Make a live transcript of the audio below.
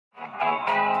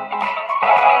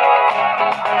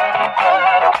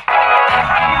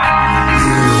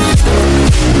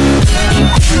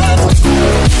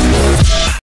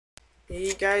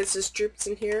guys, this Droops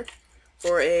in here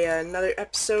for another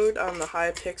episode on the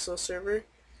Hypixel server.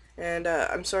 And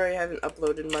I'm sorry I haven't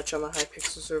uploaded much on the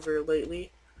Hypixel server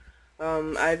lately.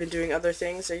 I've been doing other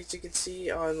things, as you can see,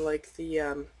 on like the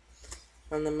on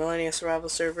the Millennia Survival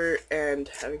server, and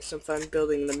having some fun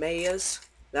building the Mayas.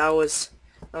 That was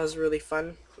really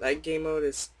fun. That game mode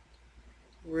is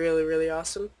really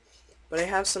awesome. But I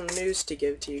have some news to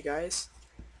give to you guys.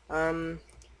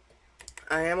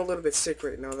 I am a little bit sick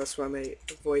right now, that's why my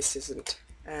voice isn't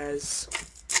as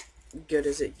good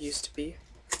as it used to be.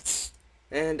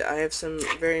 And I have some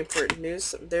very important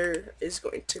news. There's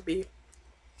going to be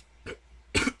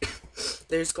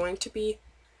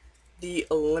the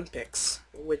Olympics,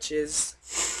 which is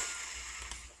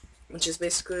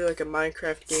basically like a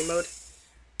Minecraft game mode,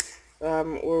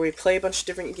 where we play a bunch of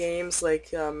different games,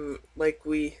 well,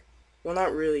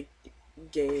 not really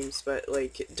games, but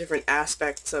like different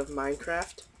aspects of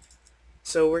Minecraft.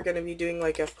 So we're going to be doing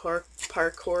like a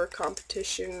parkour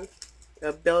competition,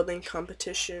 a building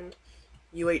competition,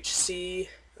 UHC,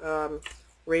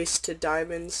 race to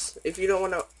diamonds. If you don't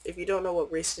know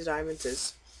what race to diamonds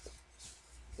is,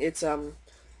 it's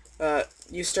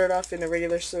you start off in a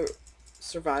regular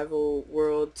survival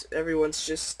world. Everyone's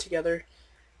just together,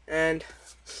 and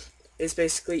it's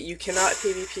basically you cannot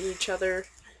PvP each other.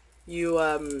 You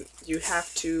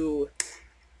have to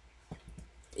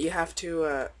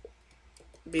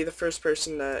be the first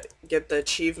person to get the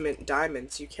achievement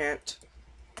diamonds. You can't,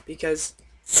 because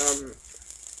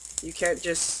you can't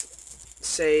just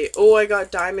say, oh, I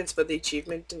got diamonds but the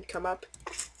achievement didn't come up.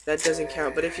 That doesn't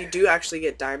count. But if you do actually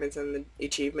get diamonds and the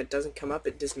achievement doesn't come up,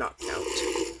 it does not count,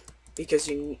 because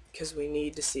we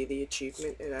need to see the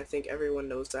achievement, and I think everyone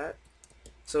knows that.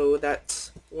 So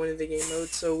that's one of the game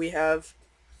modes. So we have,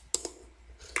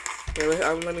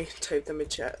 let me type them in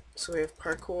chat. So we have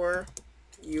parkour,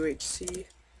 UHC,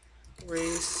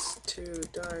 race to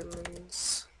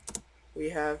diamonds. We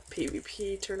have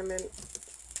PvP tournament,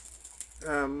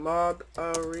 mob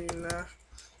arena.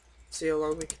 See how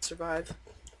long we can survive.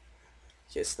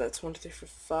 Yes, that's 1, 2, 3, 4,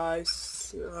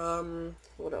 5.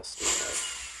 What else do we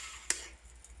have?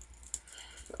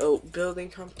 Oh, building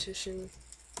competition.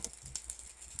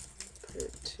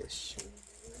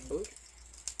 Oh.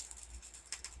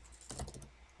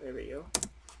 There we go.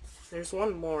 There's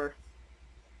one more.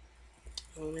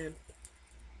 Oh man.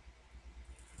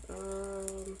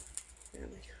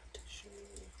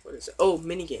 What is it? Oh,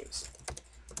 mini games.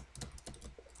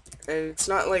 And it's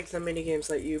not like the mini games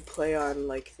that you play on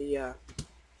like the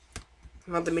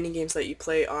not the mini games that you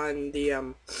play on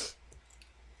the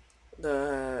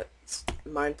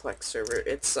Mineplex server.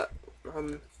 It's the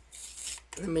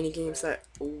mini games that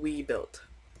we built.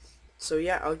 So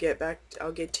yeah, I'll get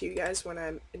to you guys when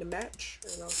I'm in a match,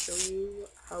 and I'll show you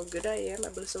how good I am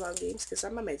at Blitz games, because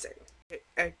I'm amazing.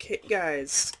 Okay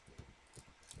guys,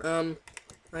 I'm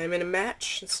in a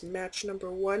match. It's match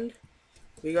number 1.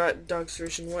 We got Dogs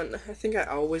version 1. I think I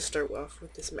always start off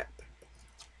with this map.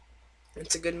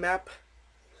 It's a good map.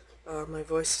 My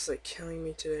voice is like killing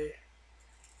me today.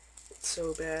 It's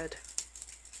so bad.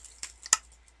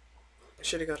 I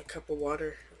should have got a cup of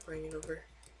water and bring it over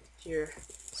here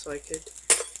so I could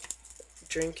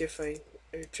drink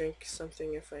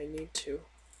something if I need to.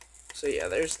 So yeah,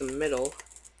 there's the middle.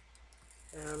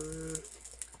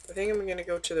 I think I'm gonna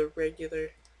go to the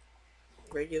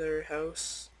regular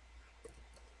house.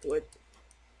 What?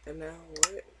 And now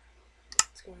what?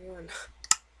 What's going on?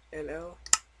 NL?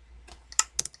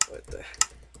 What the?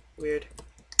 Weird.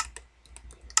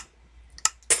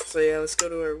 So yeah, let's go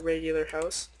to a regular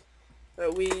house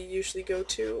that we usually go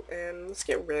to, and let's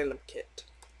get random kit,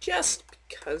 just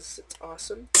because it's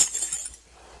awesome.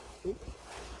 Oop.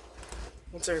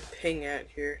 What's our ping at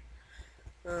here?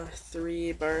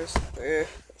 3 bars.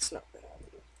 It's not bad.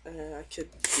 I could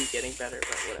be getting better,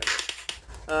 but whatever.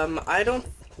 I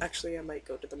might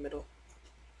go to the middle.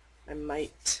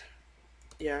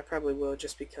 Yeah, I probably will,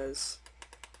 just because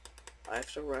I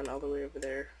have to run all the way over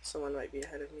there. Someone might be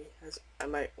ahead of me, as I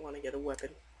might want to get a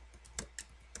weapon.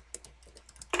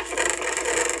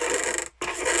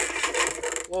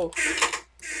 Whoa.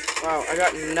 Wow, I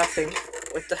got nothing.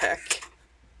 What the heck?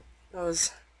 That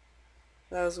was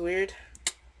weird.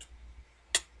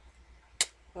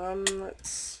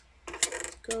 Let's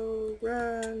go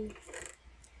run.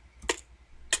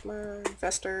 Come on,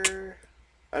 faster.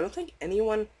 I don't think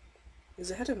anyone is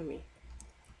ahead of me.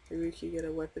 Maybe we could get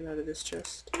a weapon out of this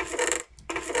chest.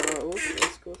 Let's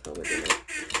go with helmet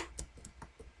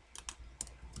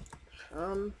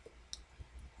in.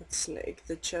 Let's snag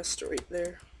the chest right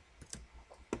there.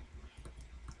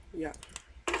 Yeah.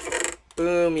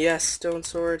 Boom, yes, stone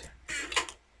sword.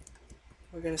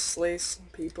 We're gonna slay some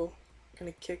people.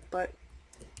 Gonna kick butt.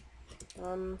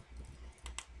 Oh,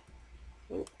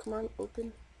 come on,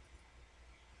 open.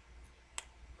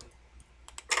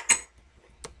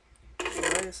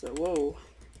 Why is that? Whoa.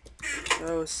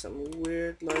 That was some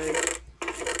weird, like,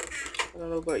 I don't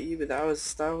know about you, but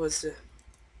that's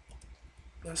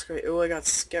great. Oh, I got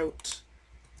Scout.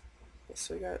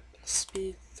 So I got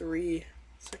Speed 3.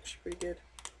 It's actually pretty good.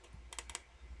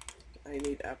 I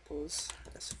need apples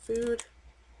as food.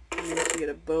 We need to get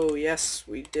a bow. Yes,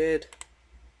 we did.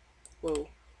 Whoa.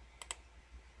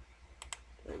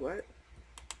 Wait, what?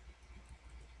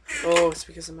 Oh, it's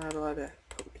because I'm not allowed to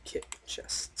put my kit in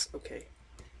chests. Okay.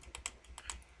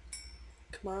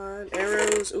 Come on,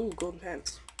 arrows. Ooh, golden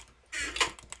pants.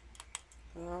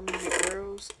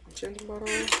 Arrows, enchanting bottle.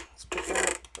 Let's put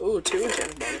that. Ooh, 2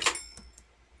 enchanting bottles.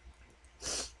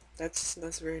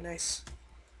 That's very nice.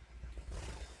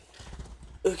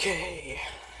 Okay.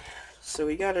 So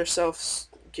we got ourselves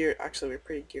gear. Actually, we're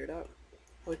pretty geared up.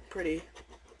 Look pretty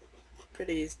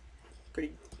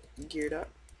geared up.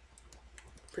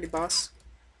 Pretty boss.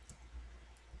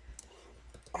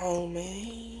 Oh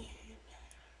man.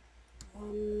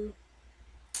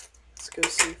 Let's go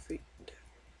see if we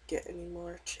get any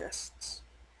more chests.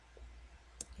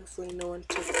 Hopefully no one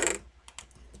took them.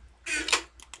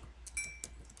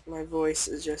 My voice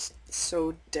is just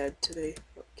so dead today.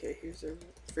 Okay, here's our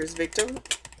first victim.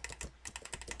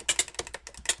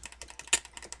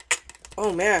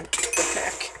 Oh man, what the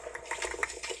heck?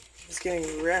 He's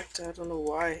getting wrecked. I don't know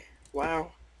why.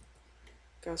 Wow.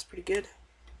 That was pretty good.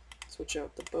 Switch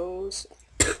out the bows.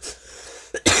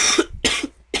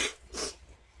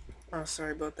 Oh,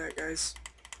 sorry about that, guys.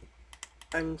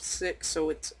 I'm sick, so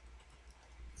it's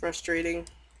frustrating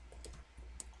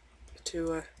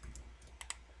to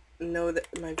know that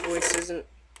my voice isn't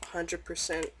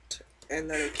 100% and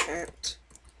that I can't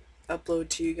upload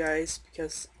to you guys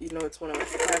because, you know, it's one of my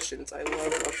passions. I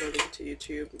love uploading to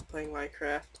YouTube and playing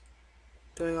Minecraft,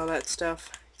 doing all that stuff.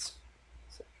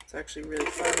 It's actually really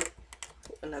fun.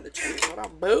 Another challenge. Hold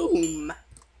on. Boom!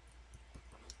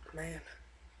 Man.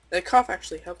 That cough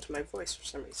actually helped my voice for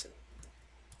some reason.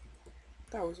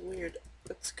 That was weird.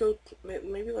 Let's go,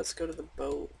 maybe let's go to the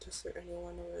boat. Is there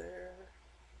anyone over there?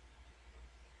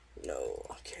 No.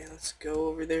 Okay, let's go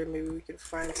over there. Maybe we can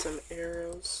find some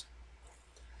arrows.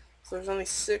 So there's only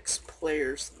 6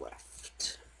 players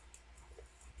left.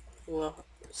 Well,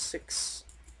 6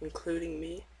 including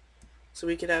me. So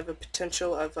we could have a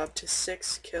potential of up to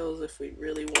 6 kills if we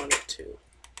really wanted to.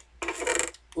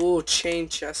 Ooh, chain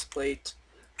chest plate.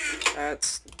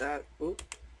 That's that. Oop.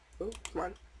 Oop, come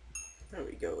on. There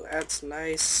we go. That's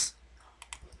nice.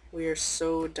 We are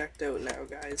so decked out now,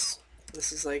 guys.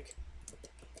 This is like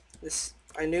this.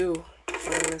 I knew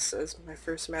playing this as my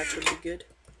first match would be good.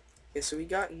 Okay, so we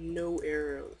got no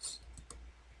arrows.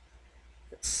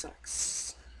 That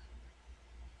sucks.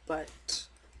 But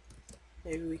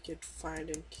maybe we could find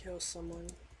and kill someone.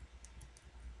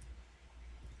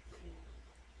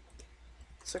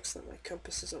 Sucks that my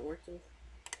compass isn't working.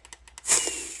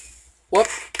 Whoop!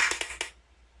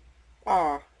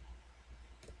 Aw.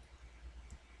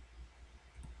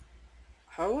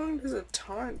 How long does a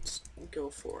taunt go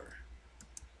for?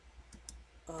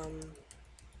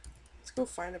 Let's go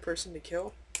find a person to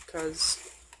kill, because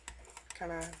I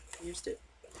kinda used it.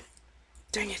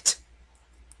 Dang it!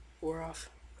 We're off.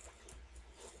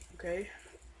 Okay.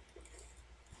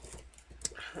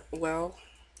 Well,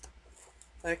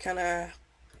 I kinda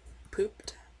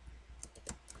pooped.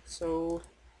 So,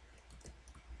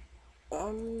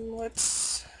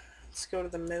 let's go to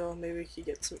the middle. Maybe we could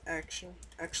get some action.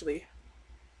 Actually,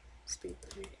 speed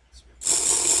 3.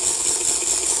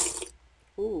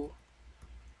 Ooh,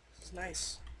 this is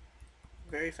nice.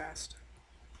 Very fast.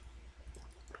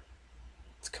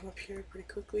 Let's come up here pretty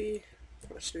quickly.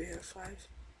 How much do we have? 5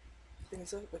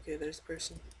 things up? Okay, there's a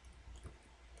person.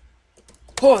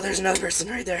 Oh, there's another person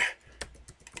right there.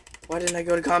 Why didn't I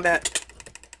go to combat?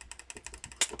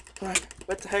 Come on.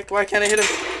 What the heck? Why can't I hit him?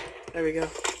 There we go.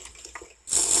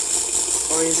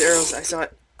 Oh, he has arrows. I saw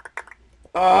it.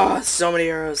 Oh, so many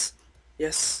arrows.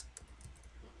 Yes.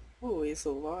 Oh, he has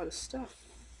a lot of stuff.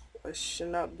 I should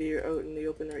not be out in the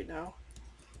open right now.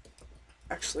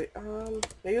 Actually,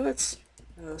 maybe let's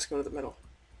go to the middle.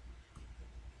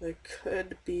 There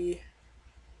could be.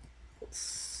 Let's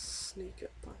sneak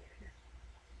up on here.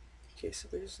 Okay, so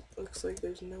looks like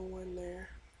there's no one there.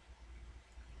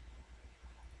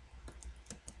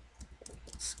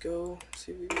 Let's go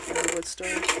see if we can find a Blitz.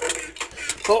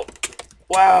 Oh,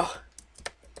 wow!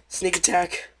 Sneak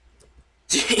attack.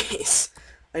 Jeez,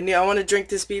 I want to drink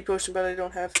this speed potion, but I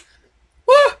don't have.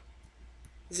 Woo!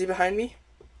 Is he behind me?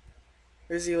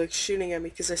 Or is he like shooting at me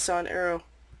because I saw an arrow?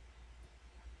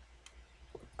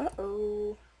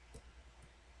 Uh-oh.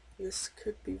 This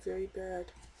could be very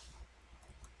bad.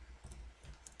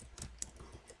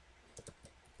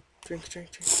 Drink, drink,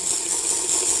 drink, drink,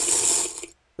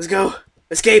 drink. Let's go!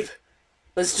 Escape!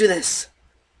 Let's do this!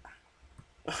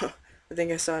 I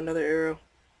think I saw another arrow.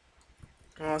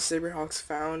 Oh, Saberhawks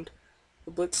found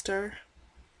the Blitz star.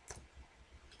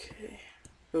 Okay.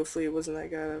 Hopefully it wasn't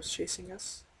that guy that was chasing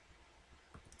us.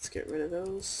 Let's get rid of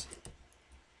those.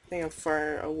 I think I'm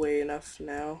far away enough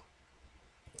now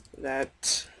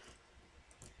that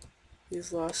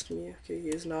he's lost me. Okay, he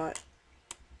is not.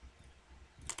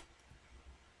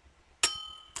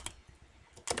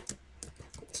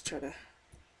 Let's try to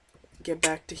get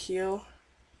back to heal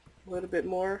a little bit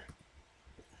more.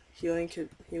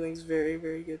 Healing's very,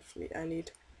 very good for me.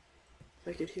 If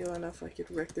I could heal enough, I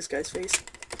could wreck this guy's face.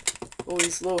 Oh,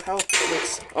 he's low health.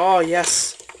 Oh,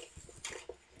 yes.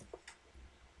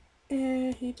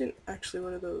 He didn't actually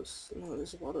one of those. No,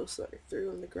 there's a lot of those that I threw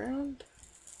on the ground.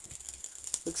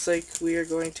 Looks like we are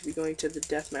going to be going to the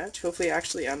death match. Hopefully,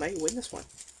 actually, I might win this one.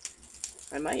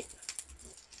 I might.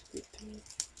 It's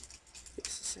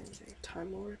the same thing.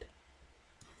 Time Lord.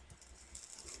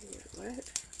 Yeah,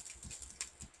 what?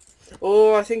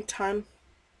 Oh, I think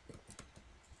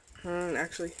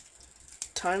actually,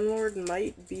 Time Lord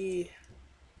might be,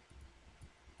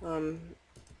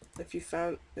 if you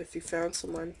found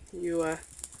someone, you,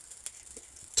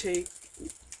 take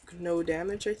no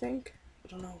damage, I think? I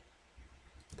don't know.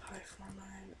 Pi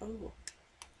 49, oh,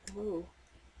 hello.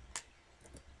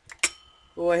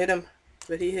 Oh, I hit him,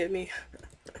 but he hit me.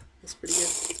 That's pretty good.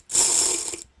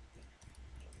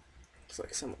 Looks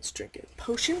like someone's drinking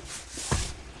potion.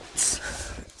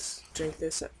 Let's drink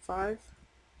this at 5.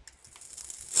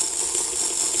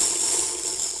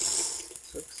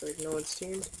 Looks like no one's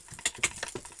teamed.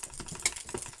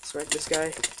 Let's wreck this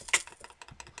guy.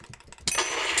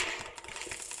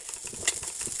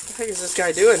 What the heck is this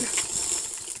guy doing?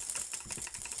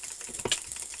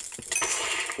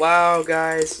 Wow,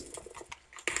 guys.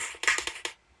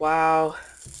 Wow.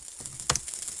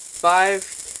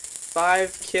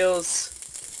 5 kills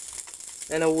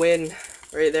and a win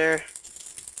right there.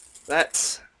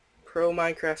 That's pro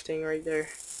Minecrafting right there.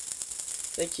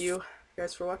 Thank you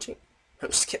guys for watching. I'm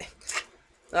just kidding.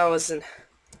 That was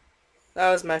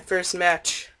my first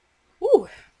match. Woo!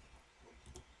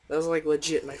 That was like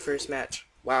legit my first match.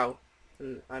 Wow.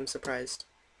 And I'm surprised.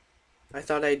 I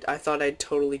thought I'd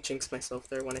totally jinx myself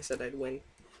there when I said I'd win.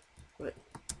 But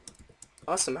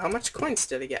awesome. How much coins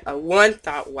did I get?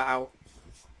 Wow.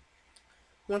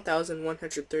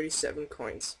 1,137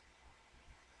 coins.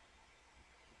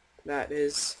 That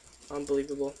is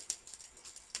unbelievable.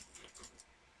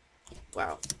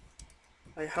 Wow.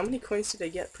 How many coins did I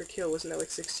get per kill? Wasn't that like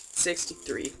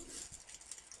 63?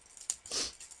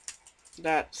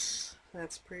 That's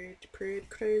pretty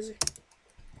crazy.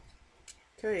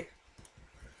 Okay.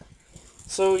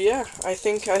 So yeah, I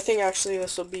think actually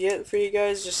this will be it for you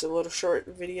guys. Just a little short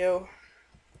video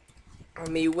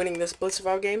on me winning this Blitz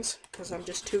games because I'm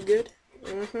just too good.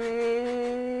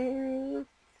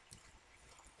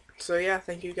 So yeah,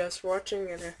 thank you guys for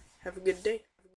watching and have a good day.